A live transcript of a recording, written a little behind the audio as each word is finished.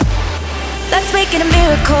Let's make it a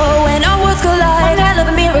miracle when our worlds collide. I love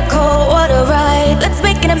a miracle, what a ride. Let's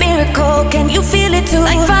make it a miracle, can you feel it too?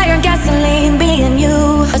 Like fire and gasoline, me and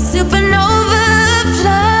you. A supernova of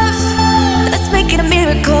love. Let's make it a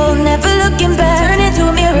miracle, never looking back. Turn into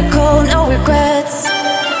a miracle, no regrets.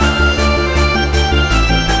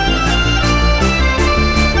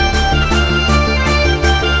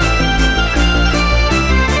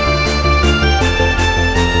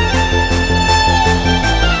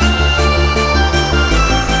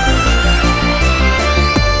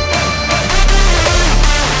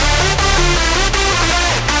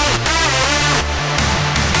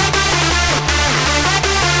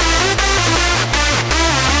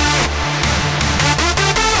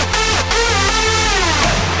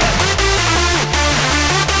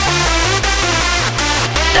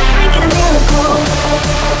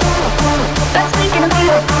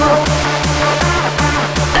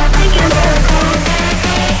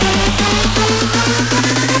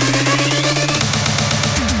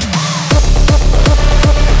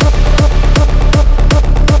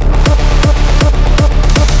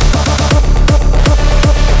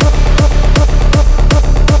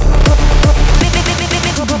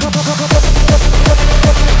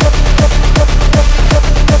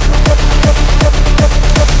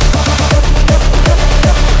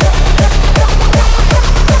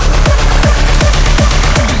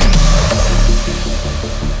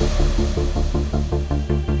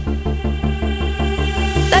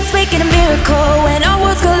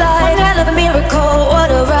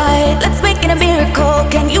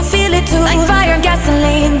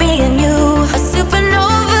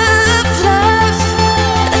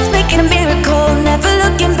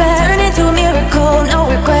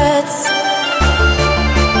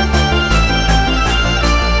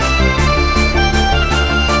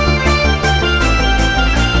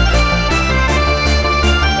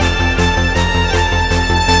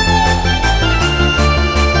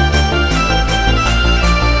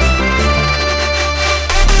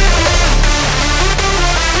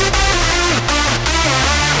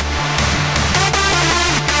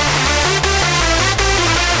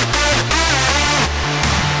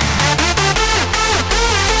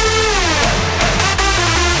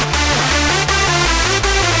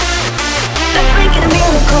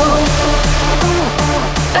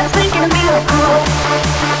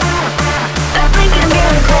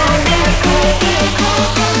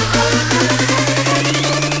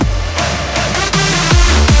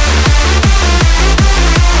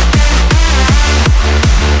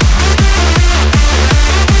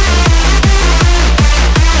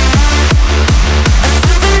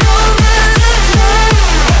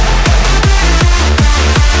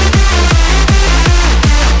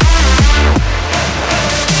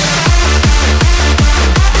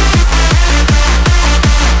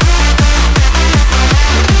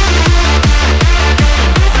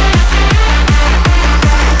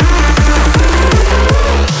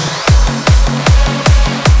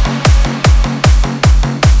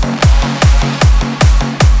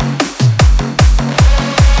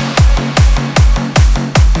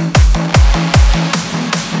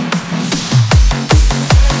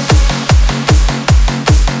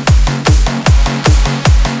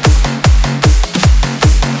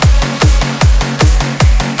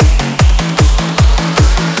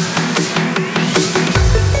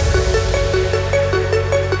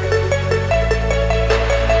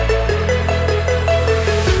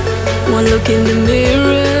 One look in the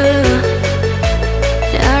mirror,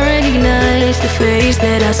 I recognize the face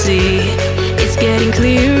that I see. It's getting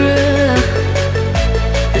clearer.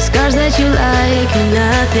 The scars that you like mean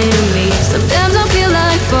nothing to me. Sometimes I feel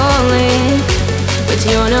like falling, but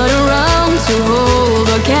you're not around to hold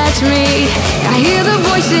or catch me. I hear the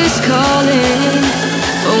voices calling,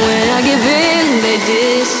 but when I give in, they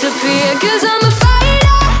disappear. 'Cause I'm a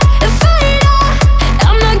fighter, a fighter.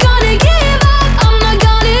 I'm not gonna give up, I'm not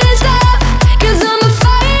gonna stop. 'Cause I'm a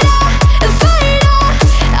fighter, a fighter.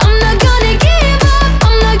 I'm not gonna give up,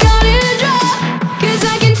 I'm not gonna drop. 'Cause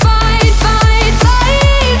I can fight, fight,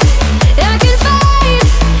 fight. I can fight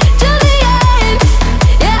till the end.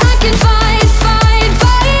 Yeah, I can fight, fight,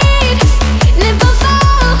 fight. And if I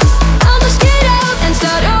fall, I'll just get up and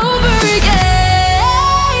start over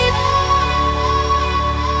again.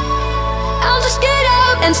 I'll just get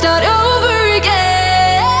up and start over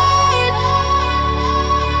again.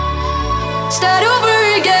 Start over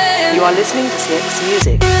again. You are listening to CX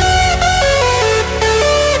Music.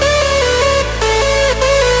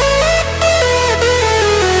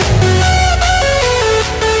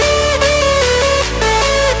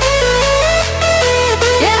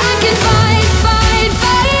 Yeah, I can fight, fight,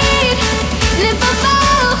 fight. And if I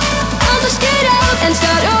fall, I'll just get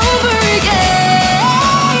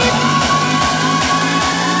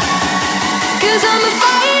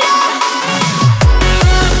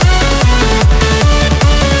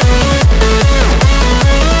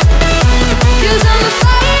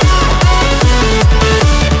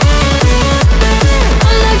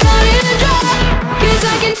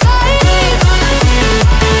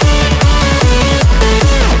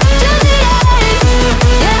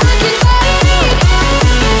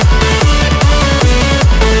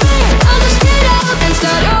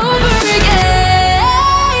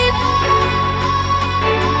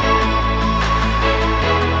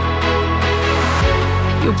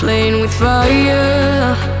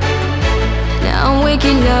fire. Now I'm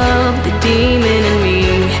waking up the demon in me,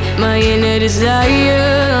 my inner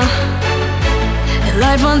desire.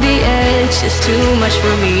 Life on the edge is too much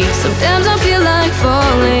for me. Sometimes I feel like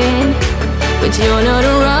falling, but you're not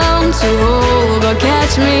around to hold or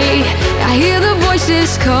catch me. I hear the voices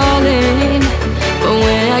calling, but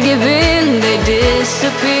when I give in, they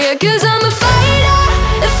disappear. 'Cause I'm a fighter,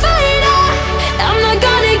 a fighter. I'm not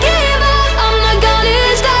gonna give up, I'm not gonna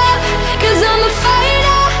stop. 'Cause I'm a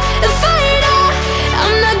fighter, a fighter.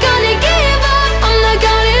 I'm not gonna give up, I'm not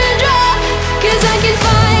gonna drop. 'Cause I can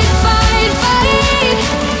fight, fight, fight.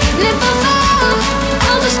 And if I fall,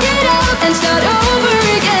 I'll just get up and start over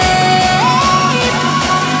again.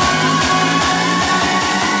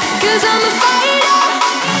 'Cause I'm a fighter.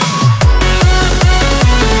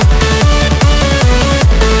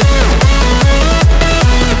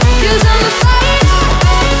 'Cause I'm a fighter.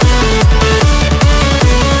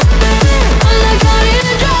 I'm not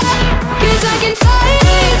gonna drop. 'Cause I can fight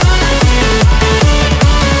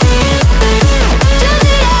till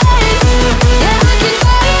the end. Yeah, I can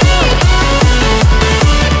fight.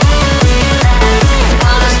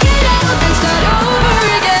 I'll just get up and start over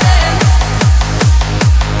again.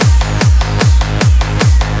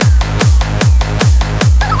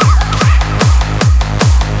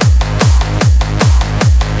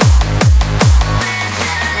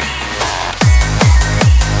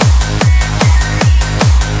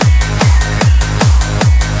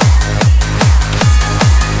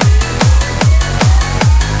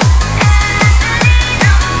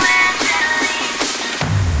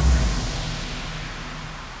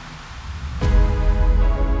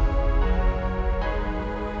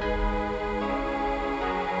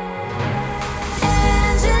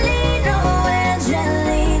 Angelino,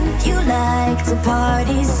 Angeline, you like to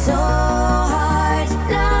party so hard.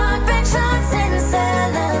 Lock back shots and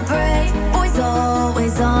celebrate. Boys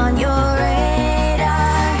always on your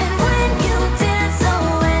radar. And when you dance,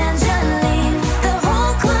 oh Angeline, the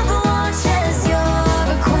whole club watches. You're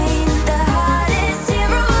a queen, the hottest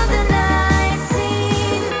hero of the night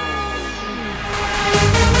scene.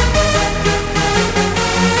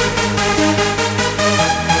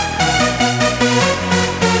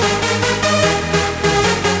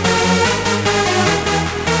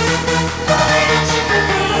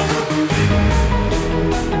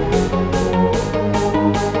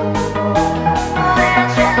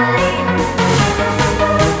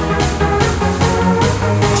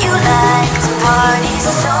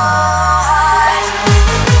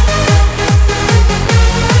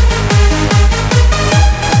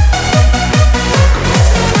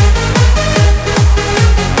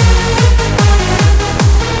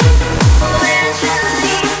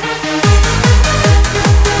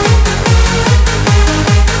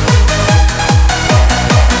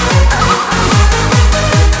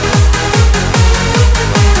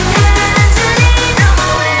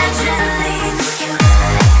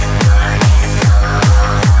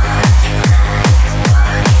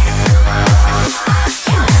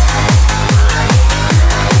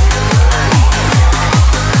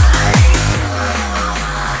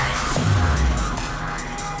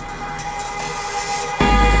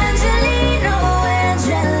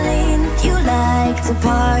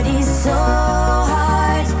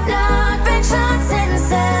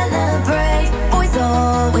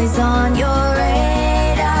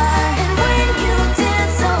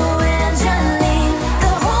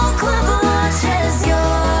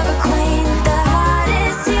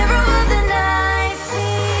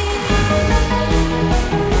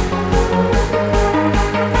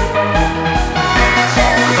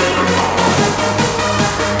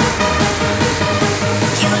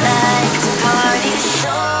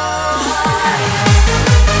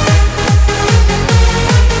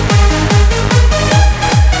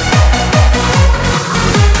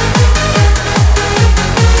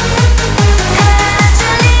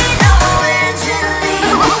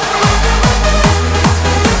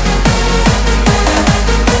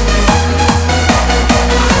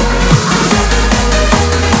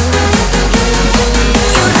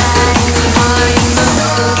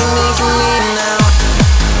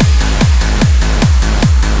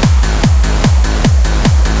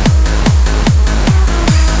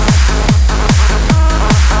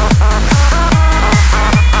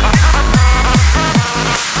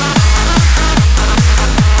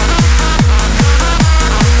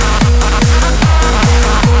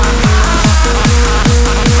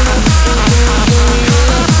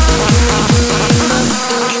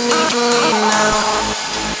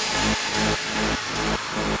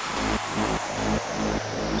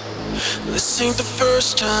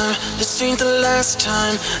 first time, this ain't the last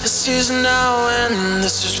time. This is now and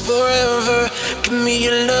this is forever. Give me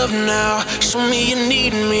your love now, show me you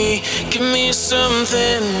need me. Give me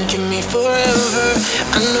something, give me forever.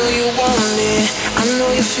 I know you want it, I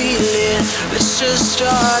know you feel it. Let's just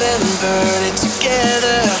start and burn it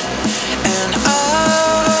together. And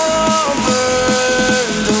I'll burn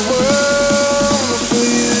the world for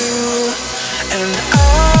you. And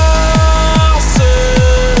I'll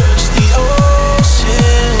search the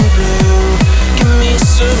ocean blue. Give me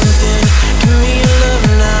something, give me your love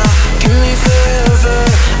now. Give me forever,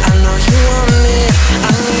 I know you want it.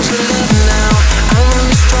 I need your love now, I wanna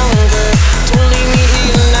be stronger. Don't leave me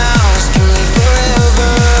here now, just give me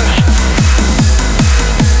forever.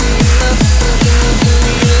 Give me your love, give me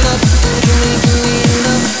your love, give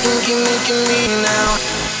me now.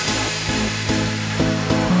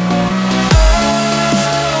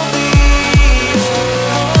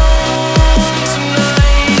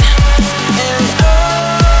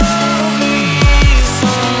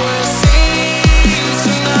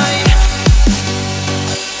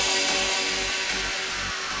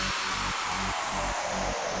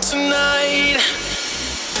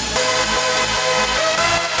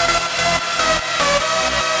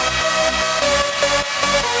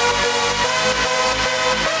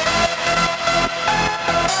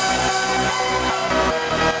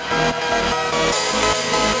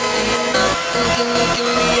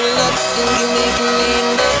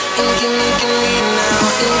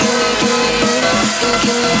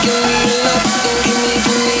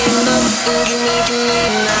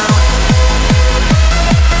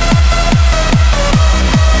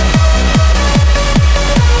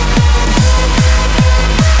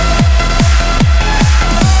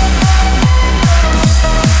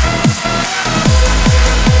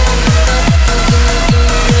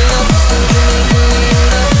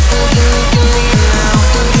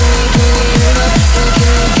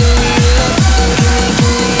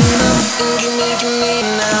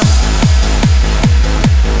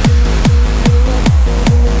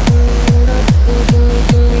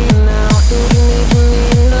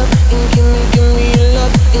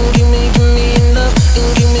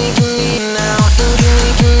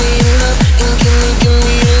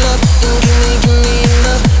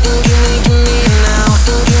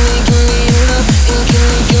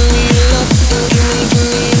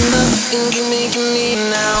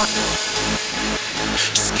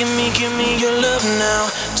 Give me your love now,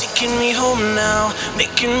 taking me home now,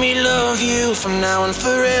 making me love you from now and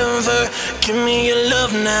forever. Give me your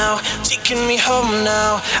love now, taking me home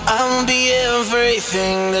now. I'll be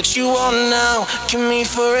everything that you want now. Give me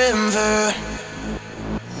forever.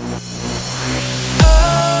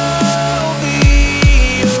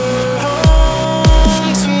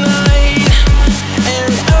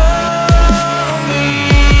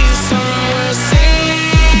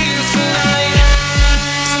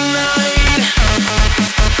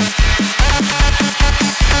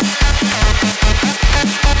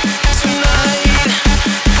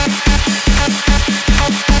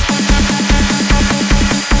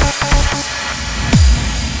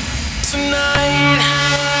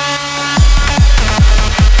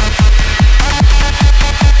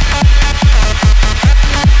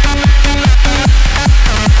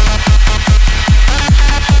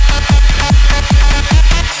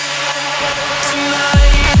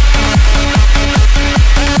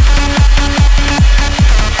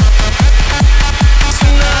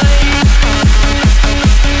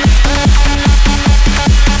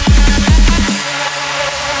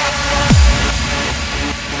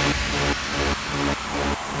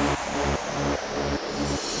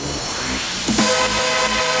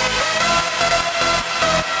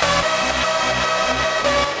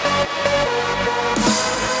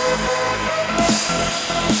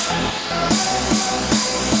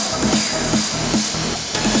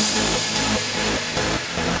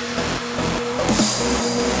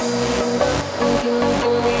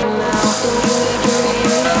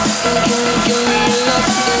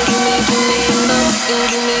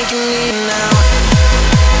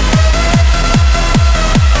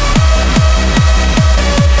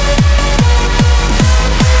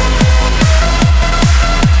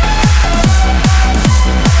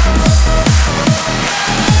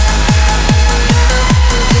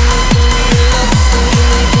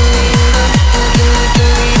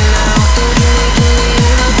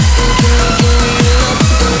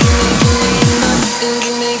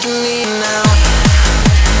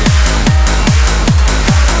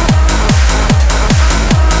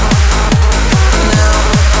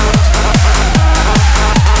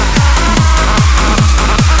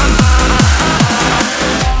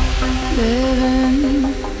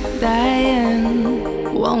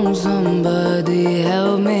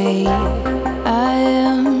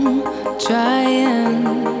 trying.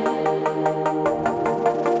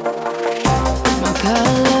 My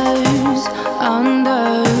colors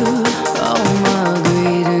under all my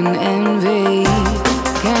greed and envy.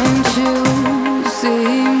 Can't you see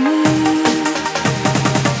me?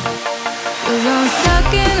 'Cause I'm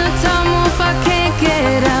stuck in a time loop, I can't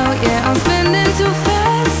get out. Yeah, I'm spinning too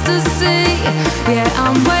fast to see. Yeah,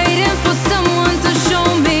 I'm waiting for someone to show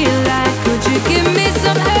me a light. Could you give me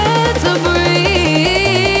some air to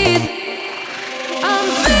breathe? I'm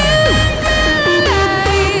feeling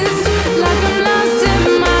paralyzed, like I'm lost in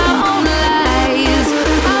my own lies.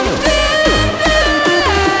 I'm feeling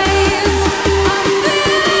paralyzed. I'm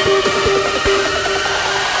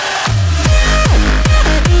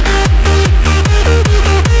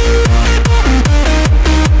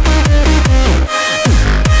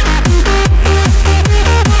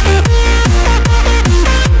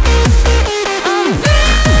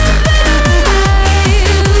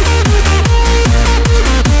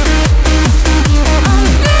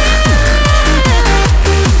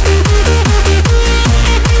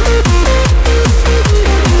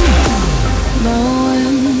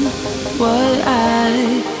what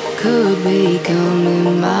I could become in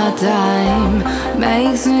my time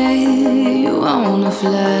makes me wanna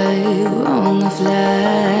fly, wanna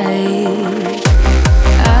fly.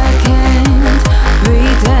 I can't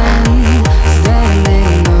pretend,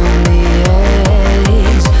 standing on the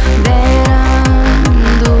edge, that I'm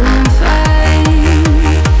doing fine.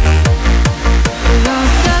 'Cause I'm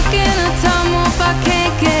stuck in a time loop, I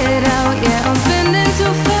can't get out. Yeah, I'm spinning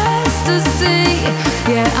too fast to see.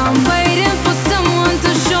 Yeah, I'm waiting for someone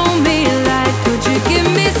to show me a light. Could you give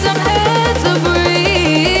me some air to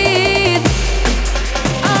breathe?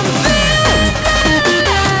 I'm feeling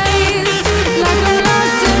paralyzed, like I'm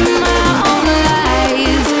lost in my own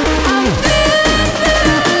lies. I'm feeling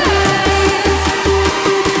paralyzed.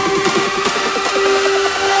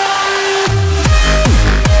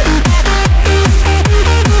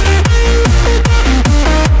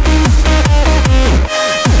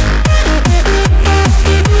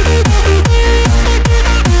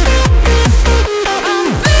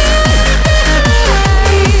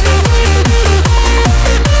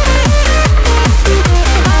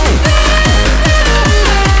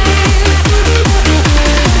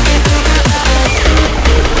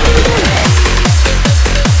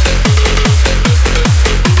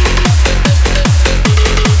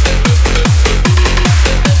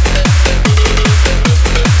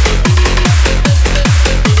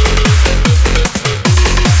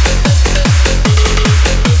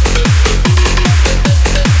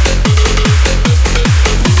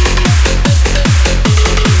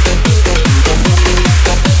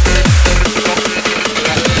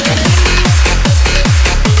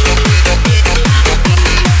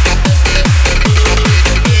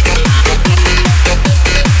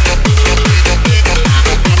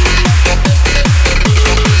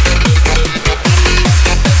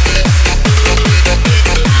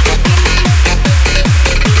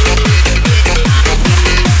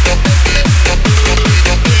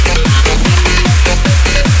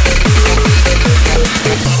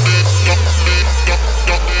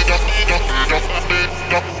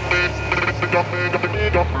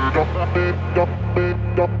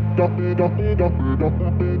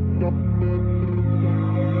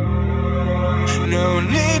 No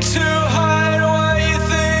need to hide what you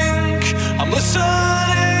think. I'm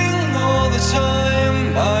listening all the time.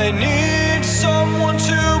 I need someone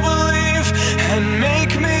to believe and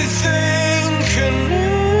make me think a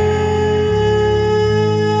new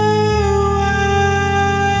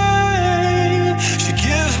way. She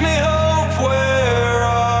gives me hope where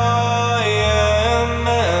I am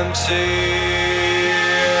empty.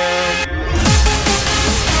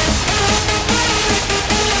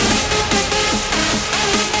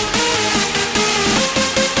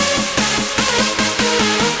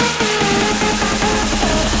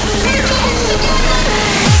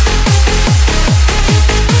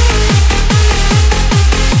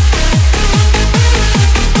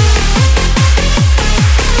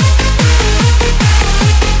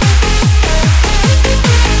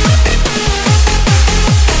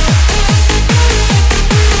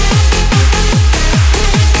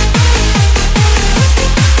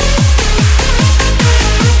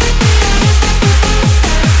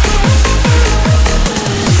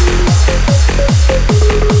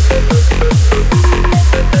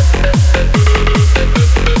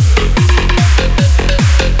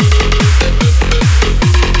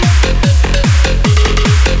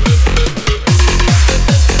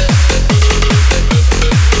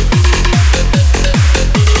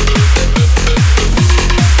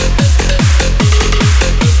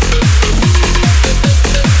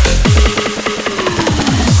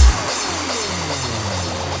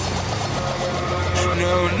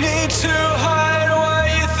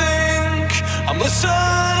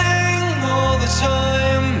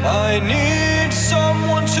 I need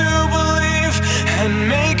someone to believe and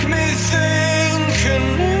make me think a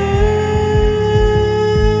new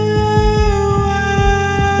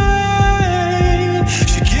way.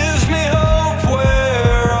 She gives me hope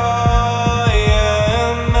where I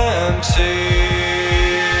am empty.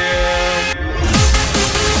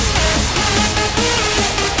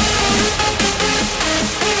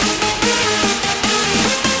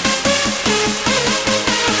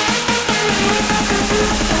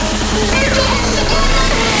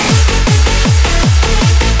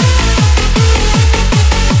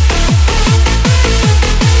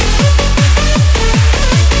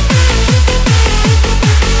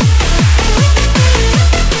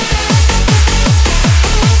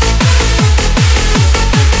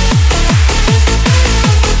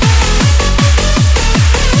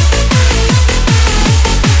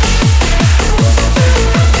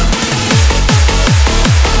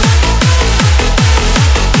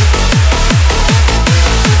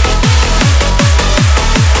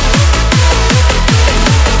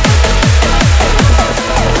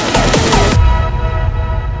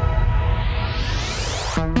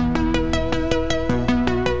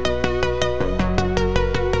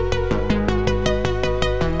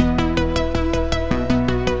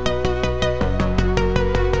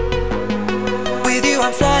 With you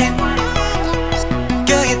I'm flying,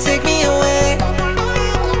 girl, you take me away.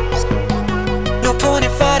 No point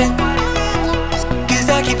in fighting, 'cause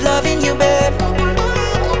I keep loving you, babe.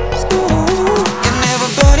 Ooh, you're never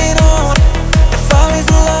burning on. The fire is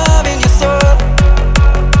alive in your soul.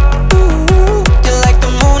 Ooh, you're like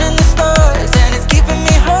the moon and the stars, and it's keeping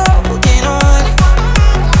me holding on.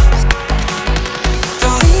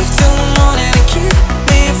 Don't leave till the morning and keep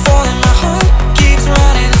me falling. My heart keeps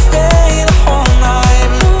running and stay the whole night.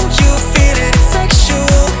 You feel it, it's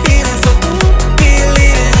sexual healing, so don't be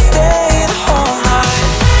leaving and stay the whole night.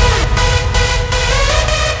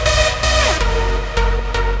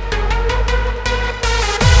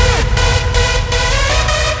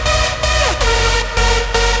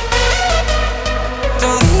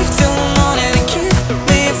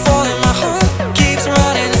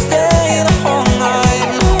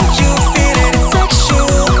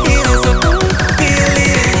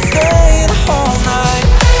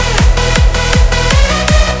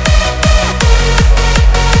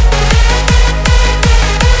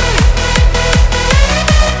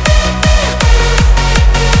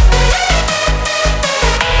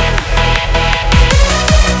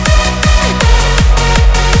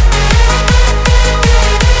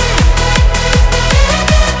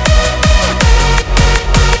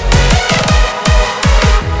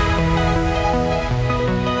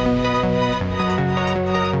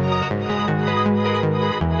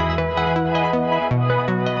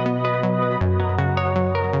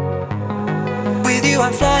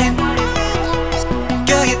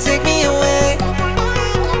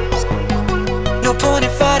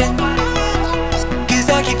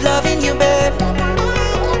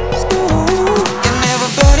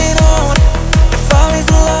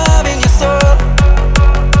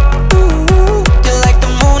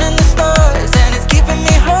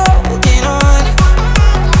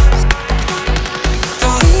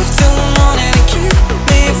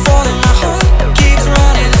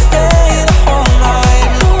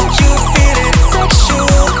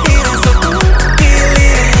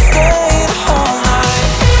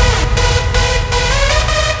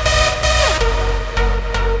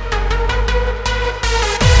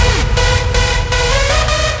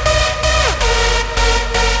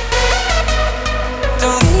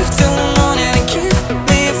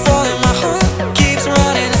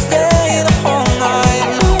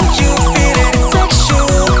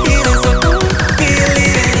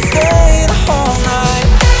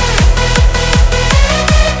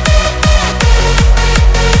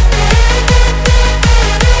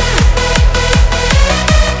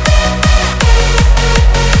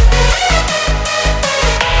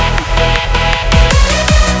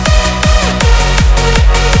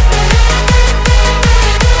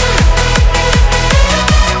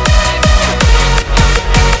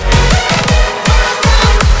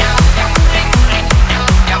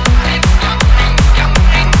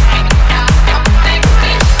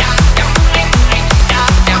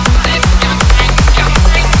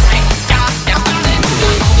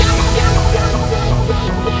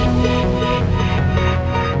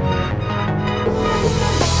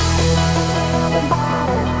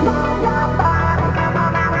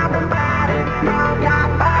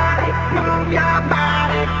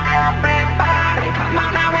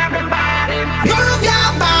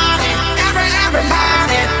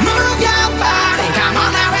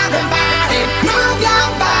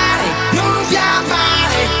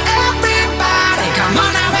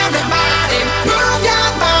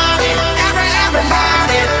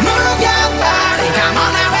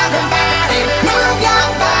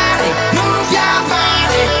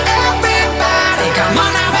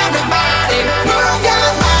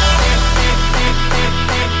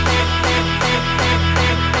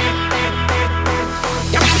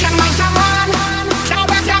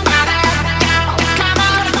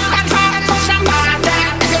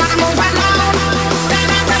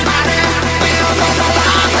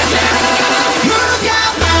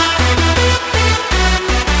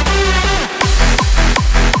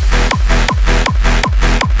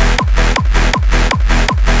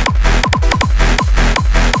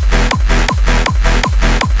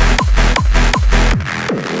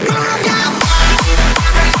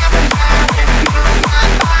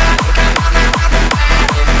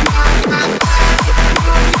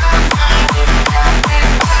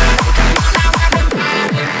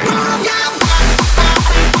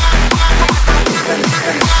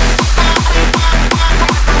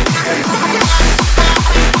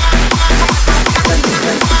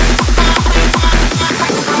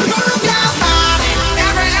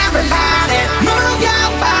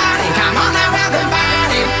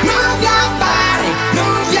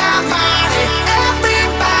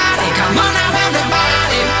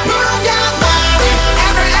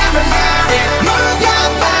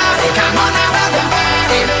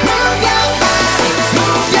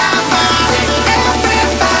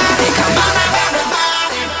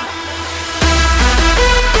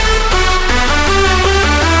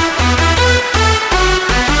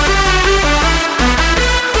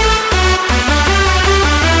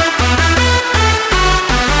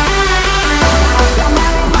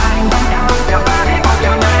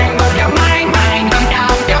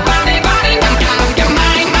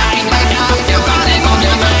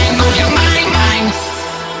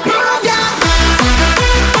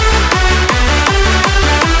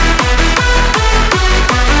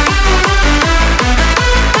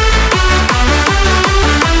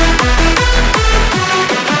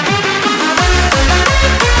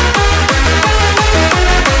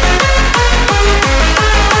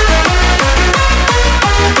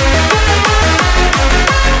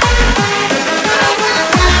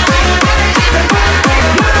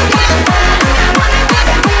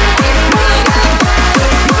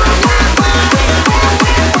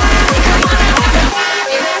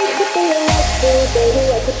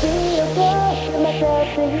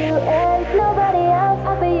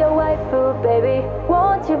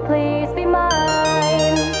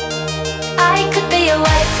 your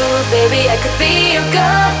waifu, baby. I could be your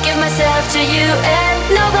girl, give myself to you and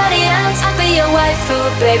nobody else. I'd be your waifu,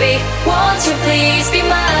 baby. Won't you please be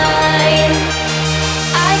mine?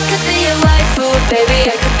 I could be your waifu, baby.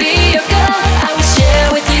 I could be